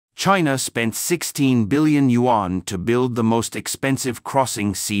China spent 16 billion yuan to build the most expensive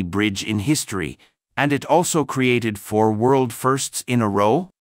crossing sea bridge in history, and it also created 4 world firsts in a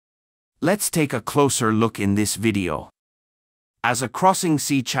row? Let's take a closer look in this video. As a crossing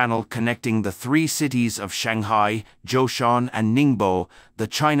sea channel connecting the 3 cities of Shanghai, Zhoushan and Ningbo, the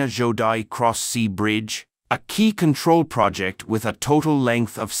China Zhoudai Cross-Sea Bridge, a key control project with a total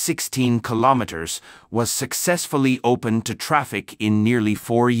length of 16 kilometers, was successfully opened to traffic in nearly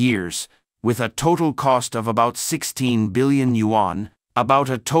 4 years, with a total cost of about 16 billion yuan. About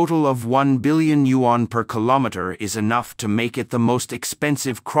a total of 1 billion yuan per kilometer is enough to make it the most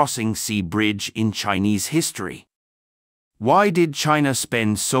expensive crossing sea bridge in Chinese history. Why did China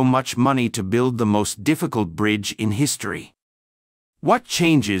spend so much money to build the most difficult bridge in history? What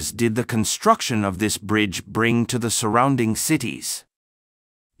changes did the construction of this bridge bring to the surrounding cities?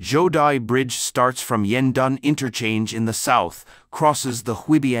 Zhoudai Bridge starts from Yandun Interchange in the south, crosses the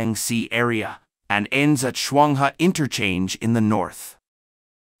Huibieyang Sea area, and ends at Shuanghe Interchange in the north.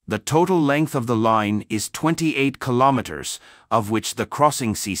 The total length of the line is 28 kilometers, of which the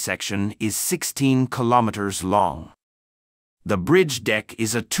crossing sea section is 16 kilometers long. The bridge deck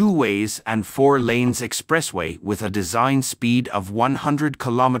is a 2-ways and 4-lanes expressway with a design speed of 100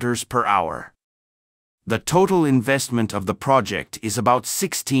 kilometers per hour. The total investment of the project is about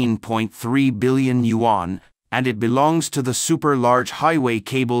 16.3 billion yuan, and it belongs to the super-large highway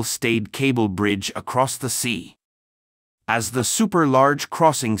cable-stayed cable bridge across the sea. As the super-large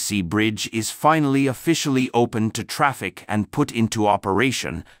crossing sea bridge is finally officially opened to traffic and put into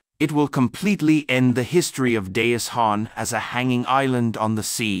operation, it will completely end the history of Zhoushan as a hanging island on the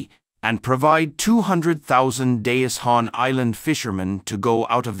sea, and provide 200,000 Zhoushan island fishermen to go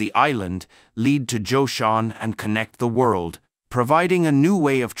out of the island, lead to Zhoushan and connect the world, providing a new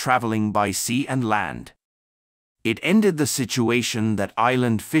way of traveling by sea and land. It ended the situation that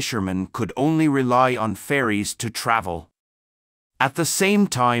island fishermen could only rely on ferries to travel. At the same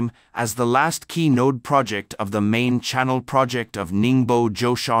time as the last key node project of the main channel project of Ningbo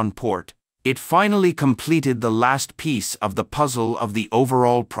Zhoushan port, it finally completed the last piece of the puzzle of the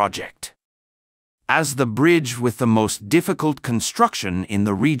overall project. As the bridge with the most difficult construction in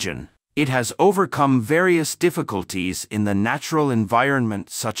the region, it has overcome various difficulties in the natural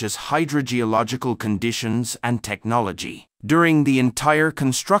environment such as hydrogeological conditions and technology during the entire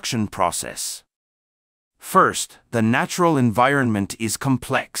construction process. First, the natural environment is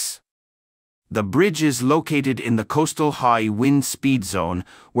complex. The bridge is located in the coastal high wind speed zone,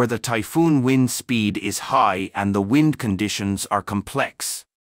 where the typhoon wind speed is high and the wind conditions are complex.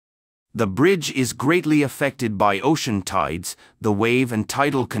 The bridge is greatly affected by ocean tides, the wave and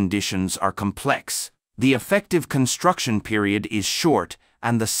tidal conditions are complex, the effective construction period is short,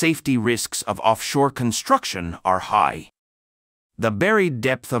 and the safety risks of offshore construction are high. The buried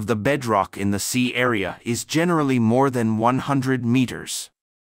depth of the bedrock in the sea area is generally more than 100 meters.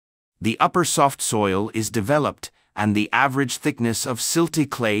 The upper soft soil is developed, and the average thickness of silty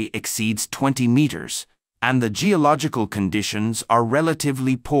clay exceeds 20 meters, and the geological conditions are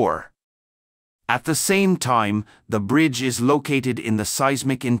relatively poor. At the same time, the bridge is located in the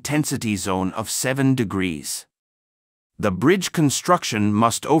seismic intensity zone of 7 degrees. The bridge construction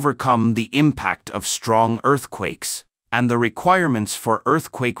must overcome the impact of strong earthquakes, and the requirements for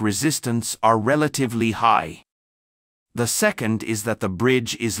earthquake resistance are relatively high. The second is that the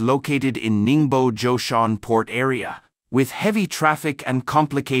bridge is located in Ningbo Zhoushan port area, with heavy traffic and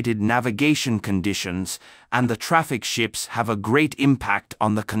complicated navigation conditions, and the traffic ships have a great impact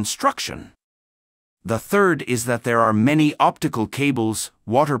on the construction. The third is that there are many optical cables,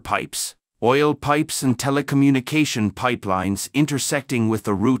 water pipes, oil pipes and telecommunication pipelines intersecting with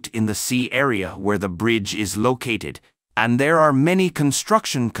the route in the sea area where the bridge is located, and there are many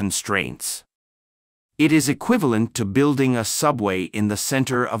construction constraints. It is equivalent to building a subway in the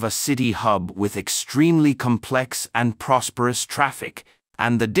center of a city hub with extremely complex and prosperous traffic,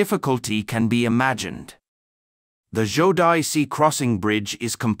 and the difficulty can be imagined. The Zhoudai Sea Crossing Bridge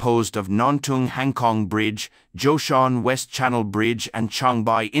is composed of Nantong Hangkong Bridge, Zhoushan West Channel Bridge and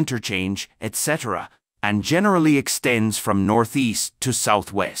Zhoudai Interchange, etc., and generally extends from northeast to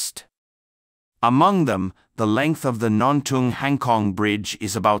southwest. Among them, the length of the Nantong Hangkong Bridge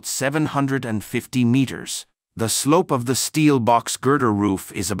is about 750 meters. The slope of the steel box girder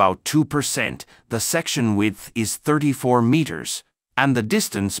roof is about 2%, the section width is 34 meters, and the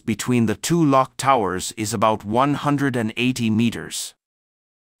distance between the 2 lock towers is about 180 meters.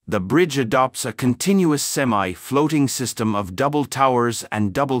 The bridge adopts a continuous semi-floating system of double towers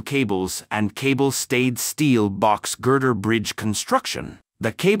and double cables and cable-stayed steel box girder bridge construction.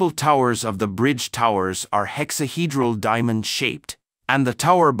 The cable towers of the bridge towers are hexahedral diamond-shaped, and the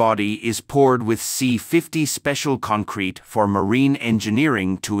tower body is poured with C50 special concrete for marine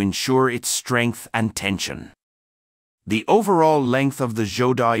engineering to ensure its strength and tension. The overall length of the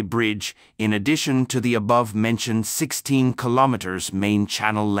Zhoudai Bridge, in addition to the above-mentioned 16 kilometers main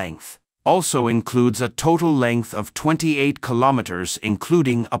channel length, also includes a total length of 28 kilometers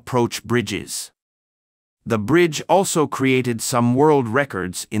including approach bridges. The bridge also created some world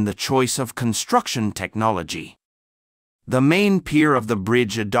records in the choice of construction technology. The main pier of the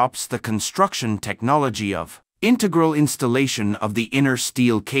bridge adopts the construction technology of integral installation of the inner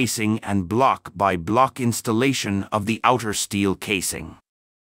steel casing and block-by-block installation of the outer steel casing.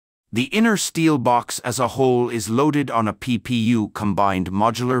 The inner steel box as a whole is loaded on a PPU combined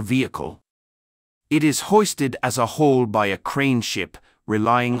modular vehicle. It is hoisted as a whole by a crane ship,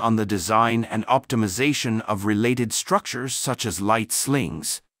 relying on the design and optimization of related structures such as light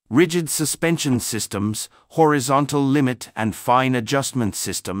slings, rigid suspension systems, horizontal limit and fine adjustment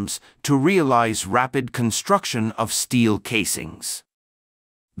systems to realize rapid construction of steel casings.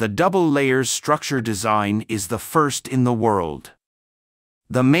 The double layers structure design is the first in the world.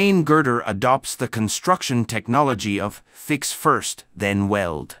 The main girder adopts the construction technology of fix first, then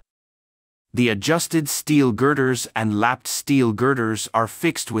weld. The adjusted steel girders and lapped steel girders are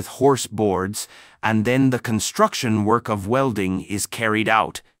fixed with horse boards, and then the construction work of welding is carried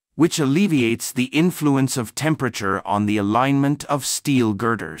out, which alleviates the influence of temperature on the alignment of steel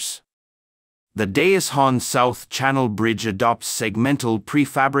girders. The Zhoushan South Channel Bridge adopts segmental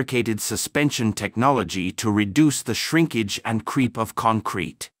prefabricated suspension technology to reduce the shrinkage and creep of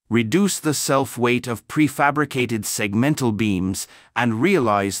concrete, reduce the self-weight of prefabricated segmental beams, and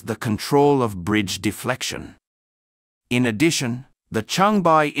realize the control of bridge deflection. In addition, the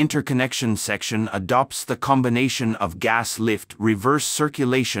Shanghai interconnection section adopts the combination of gas lift reverse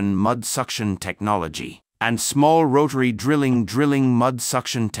circulation mud suction technology and small rotary drilling mud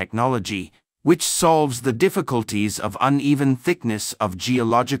suction technology, which solves the difficulties of uneven thickness of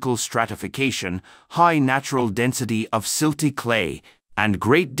geological stratification, high natural density of silty clay, and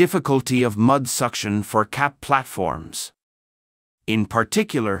great difficulty of mud suction for cap platforms. In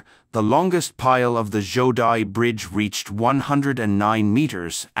particular, the longest pile of the Zhoudai Bridge reached 109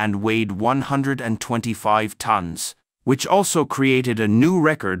 meters and weighed 125 tons, which also created a new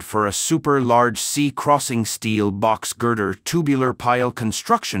record for a super-large sea-crossing steel box girder tubular pile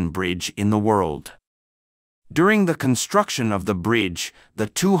construction bridge in the world. During the construction of the bridge, the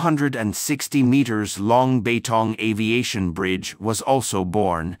 260 meters long Beitong Aviation Bridge was also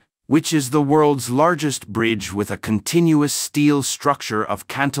born, which is the world's largest bridge with a continuous steel structure of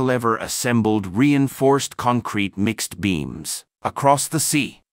cantilever-assembled reinforced concrete mixed beams across the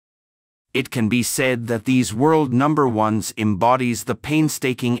sea. It can be said that these world number ones embodies the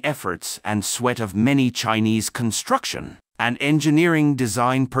painstaking efforts and sweat of many Chinese construction and engineering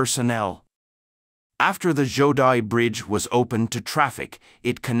design personnel. After the Zhoudai Bridge was opened to traffic,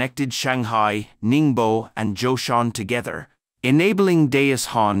 it connected Shanghai, Ningbo, and Zhoushan together, enabling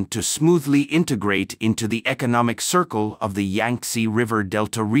Zhoushan to smoothly integrate into the economic circle of the Yangtze River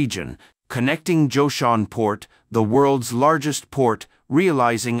Delta region, connecting Zhoushan Port, the world's largest port,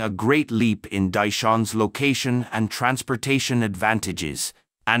 realizing a great leap in Daishan's location and transportation advantages,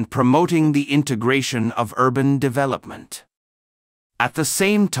 and promoting the integration of urban development. At the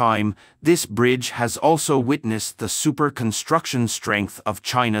same time, this bridge has also witnessed the super construction strength of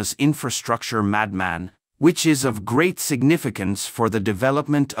China's infrastructure madman, which is of great significance for the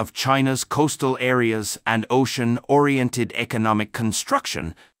development of China's coastal areas and ocean-oriented economic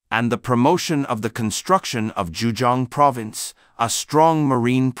construction, and the promotion of the construction of Zhejiang Province, a strong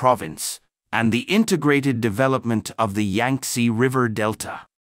marine province, and the integrated development of the Yangtze River Delta.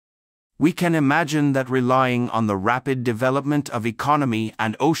 We can imagine that relying on the rapid development of economy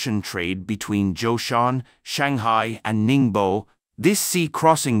and ocean trade between Zhoushan, Shanghai, and Ningbo, this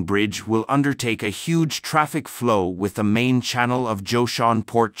sea-crossing bridge will undertake a huge traffic flow with the main channel of Zhoushan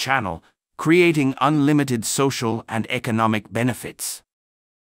Port Channel, creating unlimited social and economic benefits.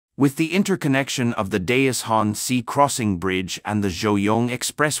 With the interconnection of the Zhoushan Sea-Crossing Bridge and the Huibieyang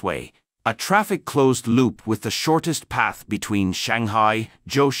Expressway, a traffic-closed loop with the shortest path between Shanghai,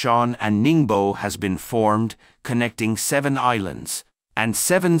 Zhoushan, and Ningbo has been formed, connecting 7 islands, and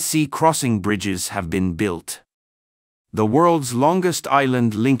 7 sea-crossing bridges have been built. The world's longest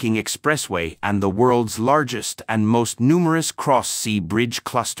island-linking expressway and the world's largest and most numerous cross-sea bridge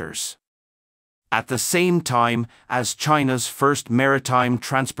clusters. At the same time, as China's first maritime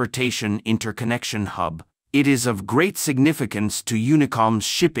transportation interconnection hub, it is of great significance to Unicom's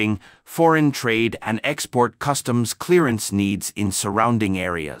shipping, foreign trade and export customs clearance needs in surrounding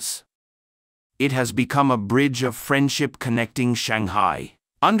areas. It has become a bridge of friendship connecting Shanghai,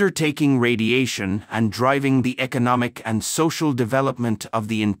 undertaking radiation and driving the economic and social development of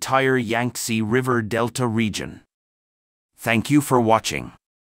the entire Yangtze River Delta region. Thank you for watching.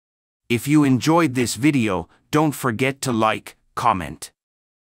 If you enjoyed this video, don't forget to like, comment,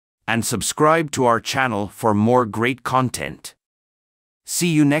 and subscribe to our channel for more great content. See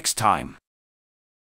you next time.